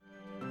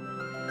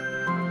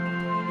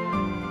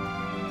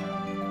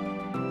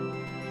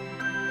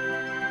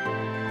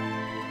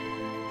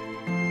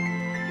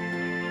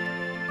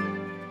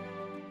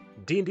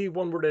D&D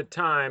one word at a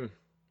time.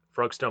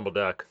 Frog stumble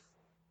duck.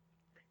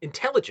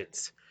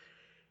 Intelligence.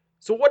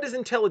 So what is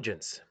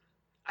intelligence?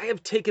 I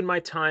have taken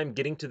my time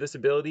getting to this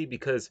ability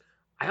because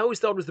I always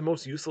thought it was the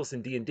most useless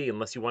in D&D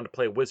unless you wanted to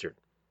play a wizard.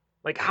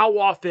 Like, how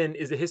often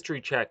is a history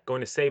check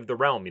going to save the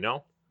realm?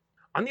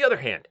 On the other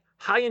hand,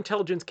 high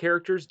intelligence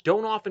characters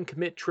don't often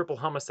commit triple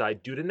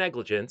homicide due to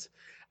negligence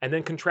and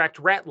then contract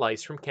rat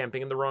lice from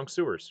camping in the wrong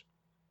sewers.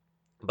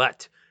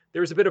 But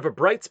there's a bit of a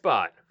bright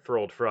spot for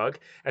old Frog,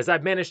 as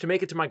I've managed to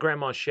make it to my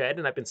grandma's shed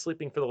and I've been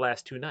sleeping for the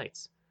last 2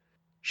 nights.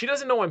 She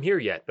doesn't know I'm here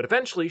yet, but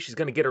eventually she's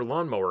going to get her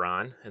lawnmower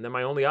on, and then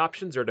my only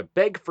options are to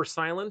beg for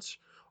silence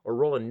or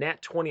roll a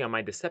nat 20 on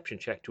my deception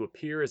check to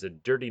appear as a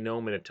dirty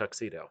gnome in a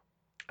tuxedo.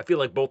 I feel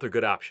like both are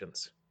good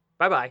options.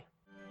 Bye bye.